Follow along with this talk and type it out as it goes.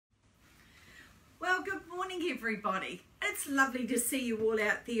morning, everybody. It's lovely to see you all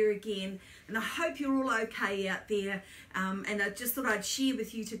out there again, and I hope you're all okay out there. And I just thought I'd share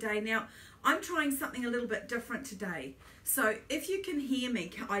with you today. Now, I'm trying something a little bit different today. So if you can hear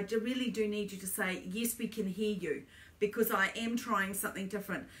me, I really do need you to say, yes, we can hear you, because I am trying something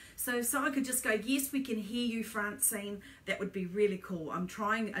different. So if someone could just go, yes, we can hear you, Francine, that would be really cool. I'm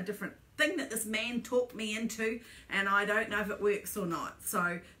trying a different thing that this man talked me into, and I don't know if it works or not,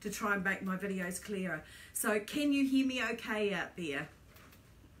 so to try and make my videos clearer. So can you hear me okay out there?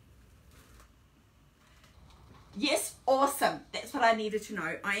 Yes, awesome. That's what I needed to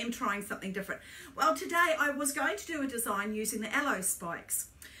know. I am trying something different. Well, today I was going to do a design using the aloe spikes,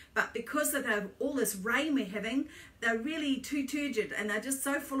 but because of all this rain we're having, they're really too turgid and they're just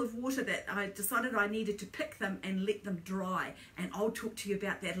so full of water that I decided I needed to pick them and let them dry. And I'll talk to you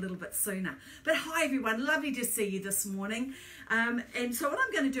about that a little bit sooner. But hi everyone, lovely to see you this morning. And so what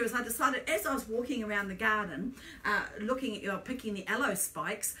I'm going to do is I decided, as I was walking around the garden, looking at picking the aloe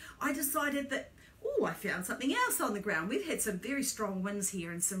spikes, I decided that, oh, I found something else on the ground. We've had some very strong winds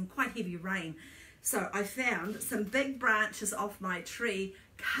here and some quite heavy rain. So I found some big branches off my tree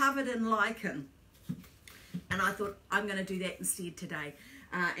covered in lichen. And I thought I'm going to do that instead today.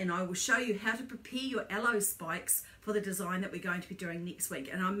 And I will show you how to prepare your aloe spikes for the design that we're going to be doing next week.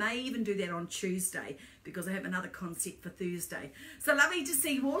 And I may even do that on Tuesday, because I have another concept for Thursday. So lovely to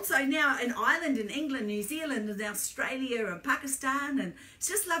see you also now in Ireland, in England, New Zealand, and Australia, and Pakistan. And it's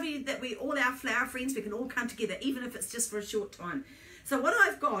just lovely that all our flower friends, we can all come together, even if it's just for a short time. So what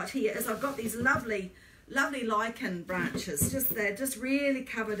I've got here is I've got these lovely lichen branches. They're just really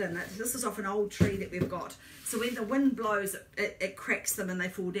covered in it. This is off an old tree that we've got. So when the wind blows, it cracks them and they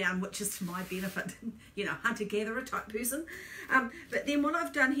fall down, which is to my benefit. You know, hunter-gatherer type person. But then what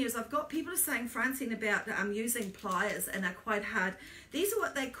I've done here is I've got people are saying, Francine, about using pliers, and they're quite hard. These are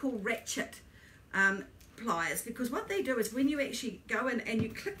what they call ratchet pliers, because what they do is when you actually go in and you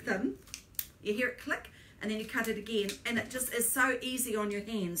click them, you hear it click, and then you cut it again, and it just is so easy on your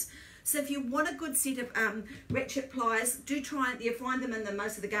hands. So if you want a good set of ratchet pliers, do try it. You find them in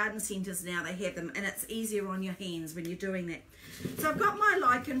most of the garden centres now, they have them, and it's easier on your hands when you're doing that. So I've got my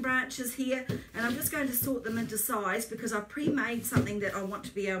lichen branches here, and I'm just going to sort them into size, because I've pre-made something that I want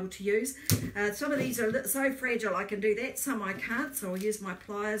to be able to use. Some of these are so fragile I can do that, some I can't, so I'll use my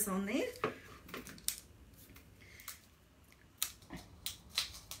pliers on there.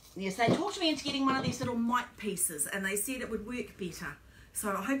 Yes, they talked me into getting one of these little mite pieces, and they said it would work better. So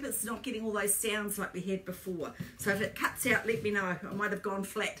I hope it's not getting all those sounds like we had before. So if it cuts out, let me know. I might have gone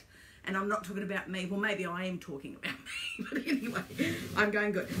flat, and I'm not talking about me. Well, maybe I am talking about me, but anyway, I'm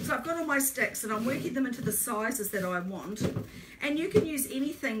going good. So I've got all my sticks, and I'm working them into the sizes that I want. And you can use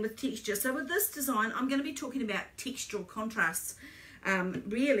anything with texture. So with this design, I'm going to be talking about textural contrasts,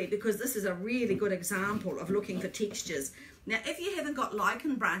 really, because this is a really good example of looking for textures. Now, if you haven't got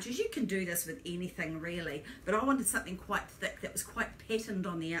lichen branches, you can do this with anything really, but I wanted something quite thick that was quite patterned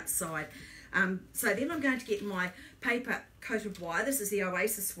on the outside. So then I'm going to get my paper coated wire. This is the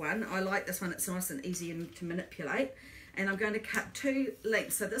Oasis one. I like this one. It's nice and easy to manipulate. And I'm going to cut 2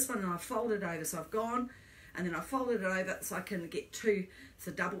 lengths. So this one, and I've folded over. So I've gone, and then I folded it over so I can get 2. It's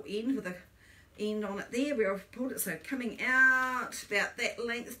a double end with a end on it there where I've pulled it. So coming out about that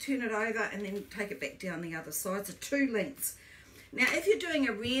length, turn it over, and then take it back down the other side. So 2 lengths. Now if you're doing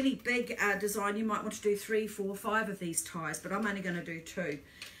a really big design, you might want to do 3, 4, 5 of these ties, but I'm only going to do 2.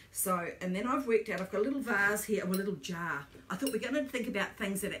 So, and then I've worked out, I've got a little vase here, or a little jar. I thought we're going to think about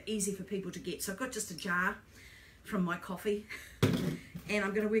things that are easy for people to get. So I've got just a jar from my coffee, and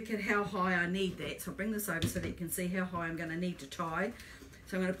I'm going to work out how high I need that. So I'll bring this over so that you can see how high I'm going to need to tie.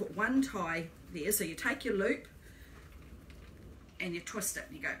 So I'm going to put 1 tie there. So you take your loop and you twist it.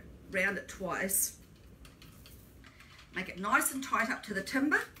 You go round it twice. Make it nice and tight up to the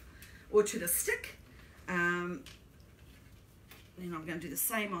timber or to the stick. Then I'm going to do the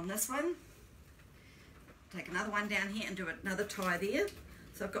same on this one. Take another one down here and do another tie there.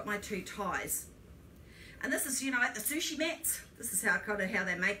 So I've got my 2 ties. And this is, you know, like the sushi mats. This is how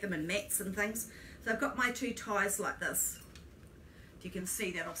they make them in mats and things. So I've got my 2 ties like this. You can see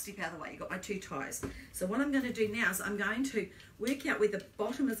that. I'll step out of the way. You've got my 2 ties. So what I'm going to do now is I'm going to work out where the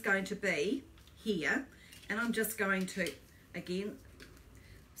bottom is going to be here, and I'm just going to again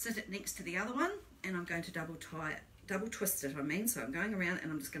sit it next to the other one, and I'm going to double twist it. So I'm going around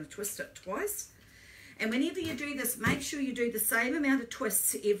and I'm just going to twist it twice. And whenever you do this, make sure you do the same amount of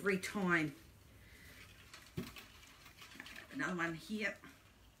twists every time. Another one here.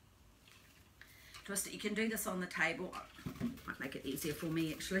 Twist it. You can do this on the table. Might make it easier for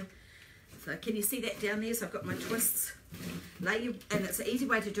me actually. So can you see that down there? So I've got my twists. And it's an easy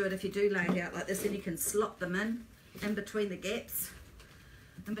way to do it if you do lay it out like this, then you can slot them in between the gaps,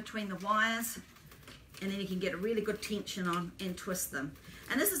 in between the wires, and then you can get a really good tension on and twist them.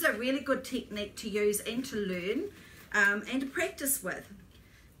 And this is a really good technique to use and to learn and to practice with.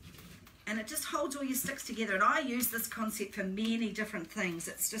 And it just holds all your sticks together. And I use this concept for many different things.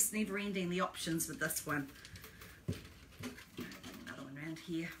 It's just never ending, the options with this one. Another one around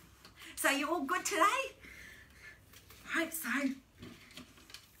here. So you all good today? Hope so.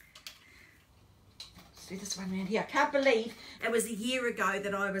 Let's do this one around here. I can't believe it was a year ago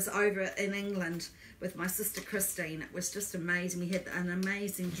that I was over in England with my sister Christine. It was just amazing. We had an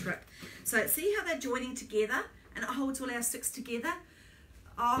amazing trip. So see how they're joining together and it holds all our sticks together.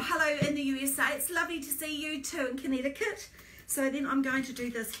 Oh, hello in the USA. It's lovely to see you too in Connecticut. So then I'm going to do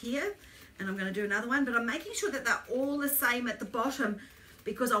this here and I'm going to do another one, but I'm making sure that they're all the same at the bottom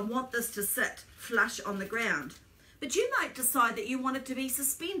because I want this to sit flush on the ground. But you might decide that you want it to be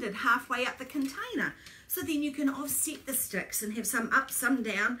suspended halfway up the container. So then you can offset the sticks and have some up, some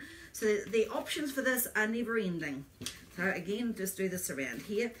down. So the options for this are never ending. So again, just do this around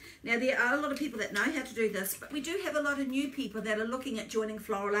here. Now there are a lot of people that know how to do this, but we do have a lot of new people that are looking at joining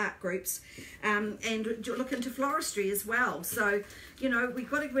floral art groups and look into floristry as well. So, you know,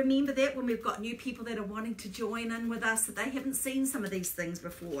 we've got to remember that when we've got new people that are wanting to join in with us, that they haven't seen some of these things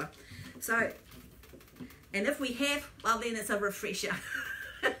before. So, and if we have, well then it's a refresher.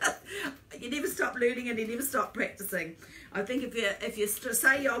 You never stop learning and you never stop practicing. I think if you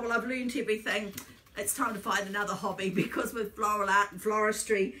say, oh well I've learned everything, it's time to find another hobby, because with floral art and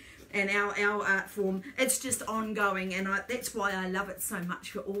floristry and our art form, it's just ongoing, and that's why I love it so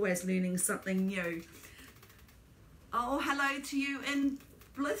much. We're always learning something new. Oh, hello to you in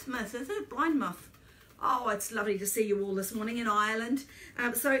Blithmouth, is it? Blindmouth. Oh, it's lovely to see you all this morning in Ireland.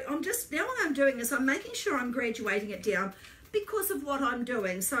 So I'm just, now what I'm doing is I'm making sure I'm graduating it down because of what I'm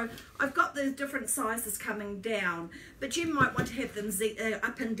doing. So I've got the different sizes coming down, but you might want to have them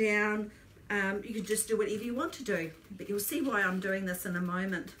up and down. You can just do whatever you want to do, but you'll see why I'm doing this in a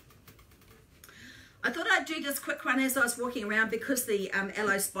moment. I thought I'd do this quick one as I was walking around because the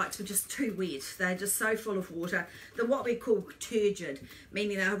aloe spikes were just too wet. They're just so full of water. They're what we call turgid,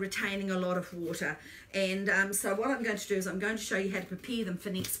 meaning they're retaining a lot of water. And so what I'm going to do is I'm going to show you how to prepare them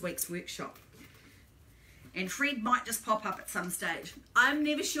for next week's workshop. And Fred might just pop up at some stage. I'm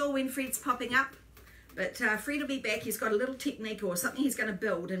never sure when Fred's popping up, but Fred will be back. He's got a little technique or something he's going to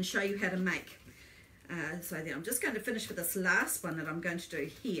build and show you how to make. So then I'm just going to finish with this last one that I'm going to do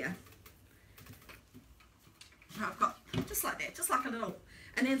here. I've got just like that, just like a little,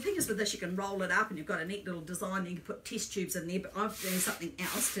 and then the thing is with this, you can roll it up and you've got a neat little design. You can put test tubes in there, but I'm doing something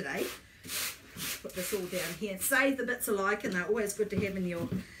else today. Put this all down here. Save the bits alike, and they're always good to have in your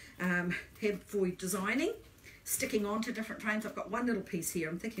have for designing. Sticking on to different frames. I've got one little piece here.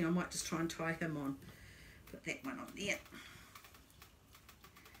 I'm thinking I might just try and tie him on. Put that one on there.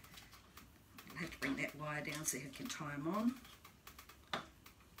 I'll have to bring that wire down so I can tie him on.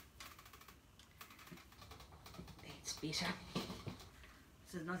 Better.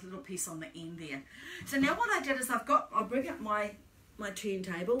 So a nice little piece on the end there. So now what I did is I'll bring up my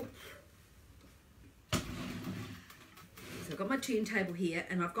turntable. So I've got my turntable here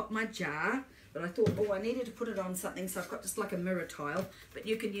and I've got my jar, but I thought, oh, I needed to put it on something, so I've got just like a mirror tile, but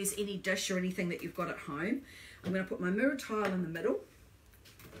you can use any dish or anything that you've got at home. I'm going to put my mirror tile in the middle.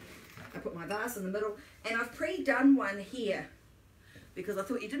 I put my vase in the middle, and I've pre-done one here, because I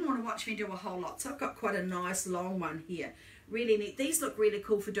thought you didn't want to watch me do a whole lot. So I've got quite a nice long one here. Really neat. These look really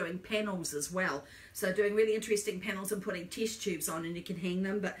cool for doing panels as well. So doing really interesting panels and putting test tubes on, and you can hang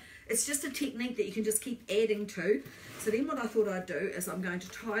them. But it's just a technique that you can just keep adding to. So then what I thought I'd do is I'm going to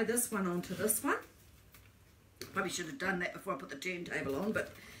tie this one onto this one. Probably should have done that before I put the turntable on,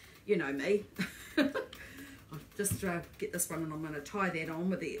 but you know me. I'll just get this one, and I'm going to tie that on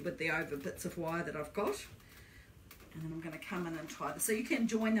with the over bits of wire that I've got. And then I'm going to come in and tie this. So you can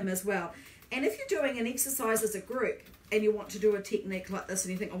join them as well. And if you're doing an exercise as a group and you want to do a technique like this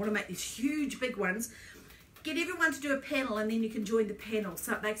and you think, I want to make these huge big ones, get everyone to do a panel and then you can join the panel.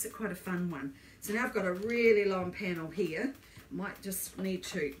 So it makes it quite a fun one. So now I've got a really long panel here. Might just need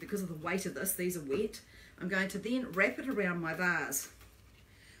to, because of the weight of this, these are wet. I'm going to then wrap it around my vase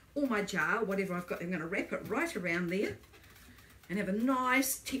or my jar, whatever I've got. I'm going to wrap it right around there and have a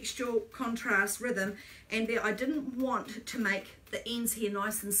nice textural contrast rhythm. And there, I didn't want to make the ends here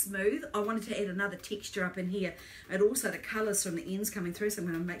nice and smooth. I wanted to add another texture up in here, and also the colours from the ends coming through. So I'm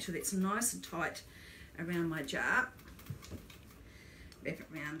going to make sure that's nice and tight around my jar. Wrap it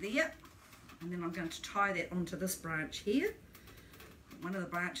around there, and then I'm going to tie that onto this branch here. one of the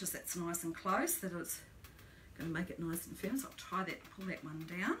branches that's nice and close, that it's going to make it nice and firm. So I'll tie that, pull that one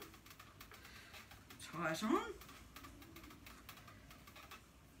down, tie it on,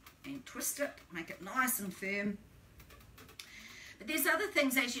 and twist it, make it nice and firm. But there's other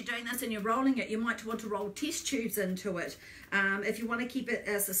things as you're doing this and you're rolling it. You might want to roll test tubes into it. If you want to keep it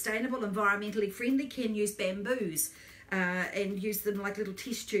sustainable, environmentally friendly, can use bamboos and use them like little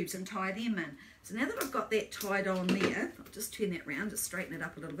test tubes and tie them in. So now that I've got that tied on there, I'll just turn that round, just straighten it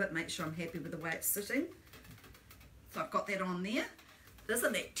up a little bit, make sure I'm happy with the way it's sitting. So I've got that on there.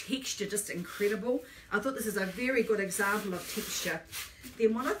 Isn't that texture just incredible? I thought this is a very good example of texture.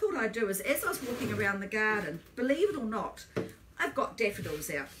 Then what I thought I'd do is, as I was walking around the garden, believe it or not, I've got daffodils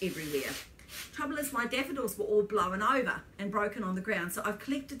out everywhere. Trouble is, my daffodils were all blown over and broken on the ground, so I've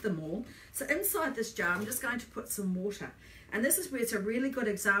collected them all. So inside this jar, I'm just going to put some water. And this is where it's a really good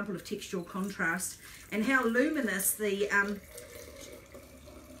example of textural contrast and how luminous the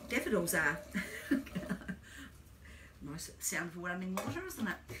daffodils are. Nice sound of running water, isn't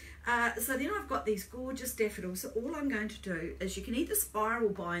it? So then I've got these gorgeous daffodils. So all I'm going to do is, you can either spiral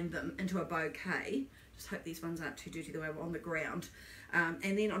bind them into a bouquet. Just hope these ones aren't too dirty the way we're on the ground.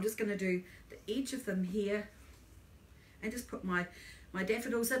 And then I'm just going to do the edge of them here and just put my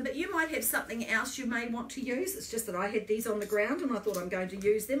daffodils in. But you might have something else you may want to use. It's just that I had these on the ground and I thought I'm going to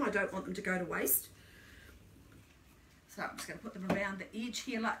use them. I don't want them to go to waste. So I'm just going to put them around the edge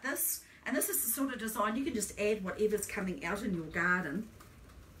here like this. And this is the sort of design you can just add whatever's coming out in your garden.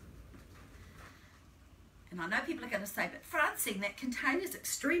 And I know people are going to say, but Francine, that container's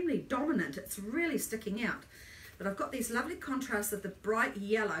extremely dominant. It's really sticking out. But I've got these lovely contrasts of the bright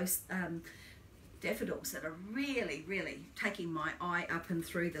yellow daffodils that are really, really taking my eye up and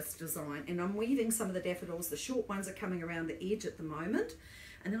through this design. And I'm weaving some of the daffodils. The short ones are coming around the edge at the moment.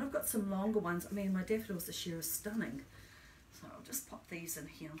 And then I've got some longer ones. I mean, my daffodils this year are stunning. So I'll just pop these in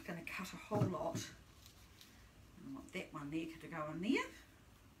here. I'm going to cut a whole lot. I want that one there to go in there.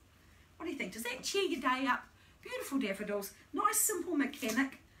 What do you think? Does that cheer your day up? Beautiful daffodils. Nice, simple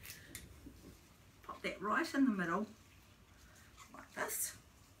mechanic. Pop that right in the middle, like this.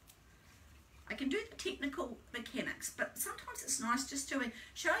 I can do the technical mechanics, but sometimes it's nice just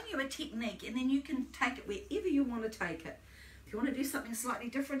showing you a technique, and then you can take it wherever you want to take it. If you want to do something slightly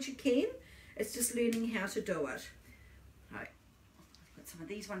different, you can. It's just learning how to do it. Right. Put some of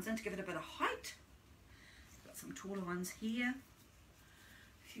these ones in to give it a bit of height. Got some taller ones here.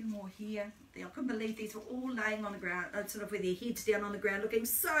 A few more here. I couldn't believe these were all laying on the ground, sort of with their heads down on the ground, looking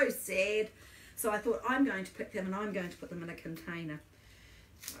so sad. So I thought, I'm going to pick them and I'm going to put them in a container.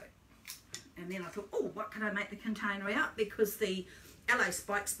 So, and then I thought, oh, what can I make the container out? Because the aloe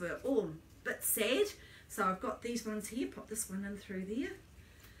spikes were all a bit sad. So I've got these ones here. Pop this one in through there.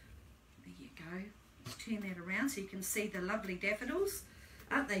 There you go. Just turn that around so you can see the lovely daffodils.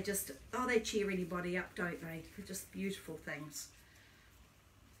 Aren't they just, oh, they cheer anybody up, don't they? They're just beautiful things.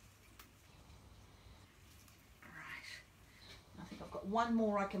 Right. I think I've got one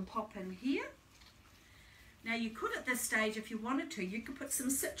more I can pop in here. Now you could at this stage, if you wanted to, you could put some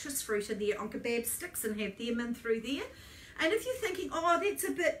citrus fruit in there on kebab sticks and have them in through there. And if you're thinking, oh, that's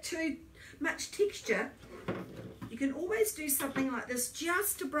a bit too much texture, you can always do something like this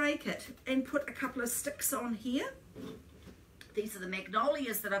just to break it and put a couple of sticks on here. These are the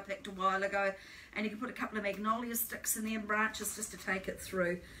magnolias that I picked a while ago, and you can put a couple of magnolia sticks in there and branches just to take it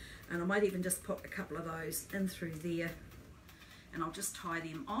through. And I might even just put a couple of those in through there, and I'll just tie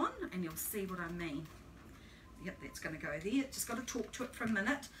them on and you'll see what I mean. Yep, that's going to go there. Just got to talk to it for a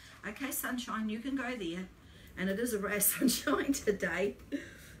minute. Okay, sunshine, you can go there. And it is a ray of sunshine today.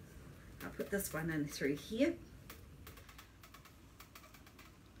 I'll put this one in through here.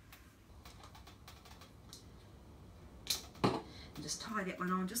 And just tie that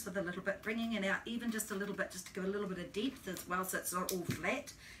one on just with a little bit, bringing it out even just a little bit, just to give a little bit of depth as well, so it's not all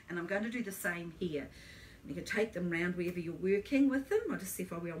flat. And I'm going to do the same here. You can take them round wherever you're working with them. I'll just see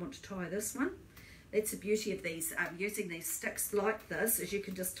if I want to tie this one. That's the beauty of these, using these sticks like this, is you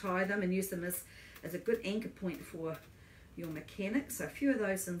can just tie them and use them as a good anchor point for your mechanics. So a few of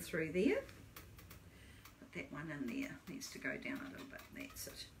those in through there. Put that one in there. Needs to go down a little bit. That's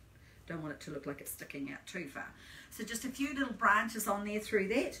it. Don't want it to look like it's sticking out too far. So just a few little branches on there through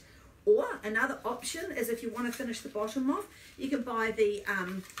that. Or another option is, if you want to finish the bottom off, you can buy the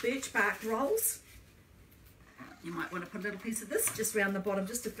birch bark rolls. You might want to put a little piece of this just around the bottom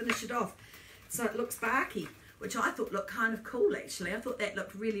just to finish it off, so it looks barky, which I thought looked kind of cool actually. I thought that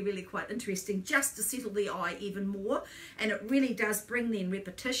looked really, really quite interesting, just to settle the eye even more. And it really does bring then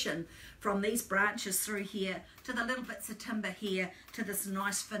repetition from these branches through here to the little bits of timber here to this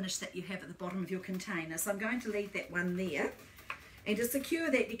nice finish that you have at the bottom of your container. So I'm going to leave that one there. And to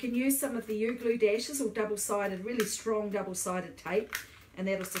secure that, you can use some of the U-glue dashes or double-sided, really strong double-sided tape, and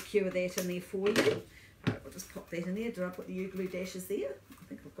that'll secure that in there for you. We'll just pop that in there. Did I put the U-glue dashes there? I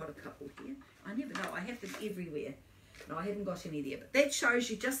think I've got a couple here. I never know. I have them everywhere. No, I haven't got any there. But that shows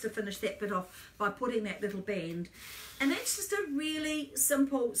you just to finish that bit off by putting that little band. And that's just a really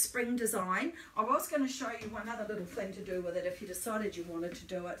simple spring design. I was going to show you one other little thing to do with it if you decided you wanted to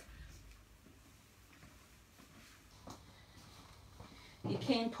do it. You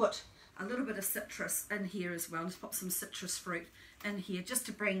can put a little bit of citrus in here as well. Just pop some citrus fruit in here just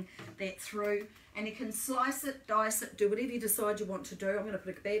to bring that through. And you can slice it, dice it, do whatever you decide you want to do. I'm going to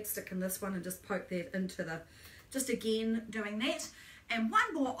put a bad stick in this one and just poke that into the, just again doing that. And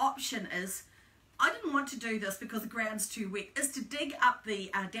one more option is, I didn't want to do this because the ground's too wet, is to dig up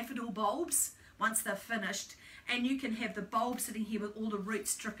the daffodil bulbs once they're finished, and you can have the bulb sitting here with all the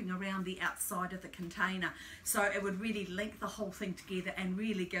roots dripping around the outside of the container. So it would really link the whole thing together and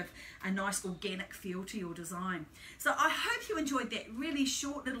really give a nice organic feel to your design. So I hope you enjoyed that really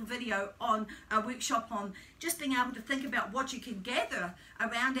short little video on a workshop on just being able to think about what you can gather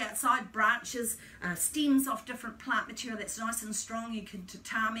around outside, branches, stems off different plant material that's nice and strong, you can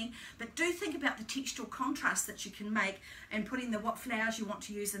tatami, but do think about the textural contrast that you can make and putting the what flowers you want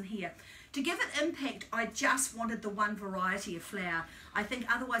to use in here. To give it impact, I just wanted the one variety of flower. I think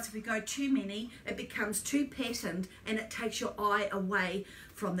otherwise if we go too many, it becomes too patterned and it takes your eye away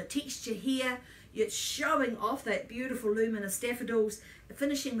from the texture here. It's showing off that beautiful luminous daffodils,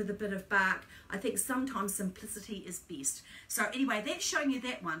 finishing with a bit of bark. I think sometimes simplicity is best. So anyway, that's showing you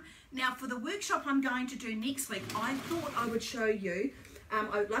that one. Now for the workshop I'm going to do next week, I thought I would show you,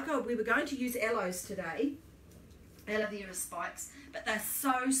 we were going to use aloes today, aloe vera spikes, but they're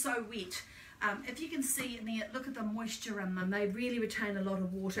so wet. If you can see in there, look at the moisture in them. They really retain a lot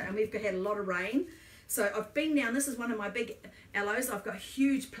of water, and we've had a lot of rain. So I've been down, this is one of my big aloes. I've got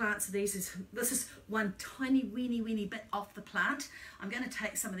huge plants of these. This is one tiny weeny bit off the plant. I'm going to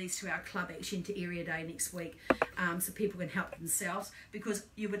take some of these to our club actually into Area Day next week, so people can help themselves, because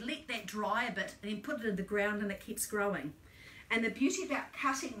you would let that dry a bit and then put it in the ground and it keeps growing. And the beauty about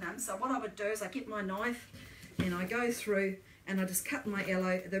cutting them, so what I would do is I get my knife and I go through and I just cut my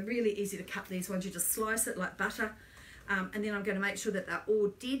aloe. They're really easy to cut, these ones. You just slice it like butter, and then I'm going to make sure that they're all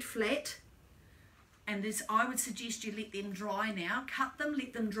dead flat. And this, I would suggest you let them dry now. Cut them,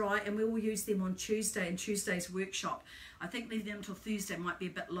 let them dry, and we will use them on Tuesday in Tuesday's workshop. I think leave them till Thursday might be a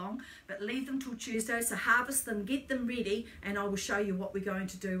bit long, but leave them till Tuesday. So harvest them, get them ready, and I will show you what we're going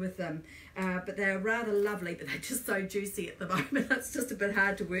to do with them. But they're rather lovely, but they're just so juicy at the moment. It's just a bit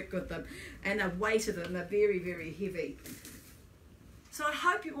hard to work with them. And they're weighted and they're very heavy. So I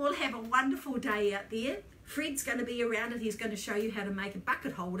hope you all have a wonderful day out there. Fred's going to be around and he's going to show you how to make a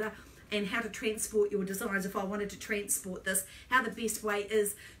bucket holder and how to transport your designs. If I wanted to transport this, how the best way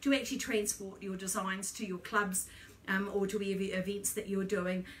is to actually transport your designs to your clubs or to events that you're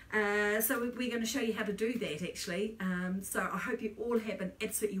doing. So we're going to show you how to do that actually. So I hope you all have an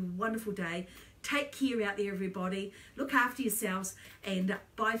absolutely wonderful day. Take care out there everybody. Look after yourselves, and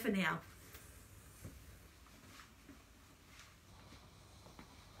bye for now.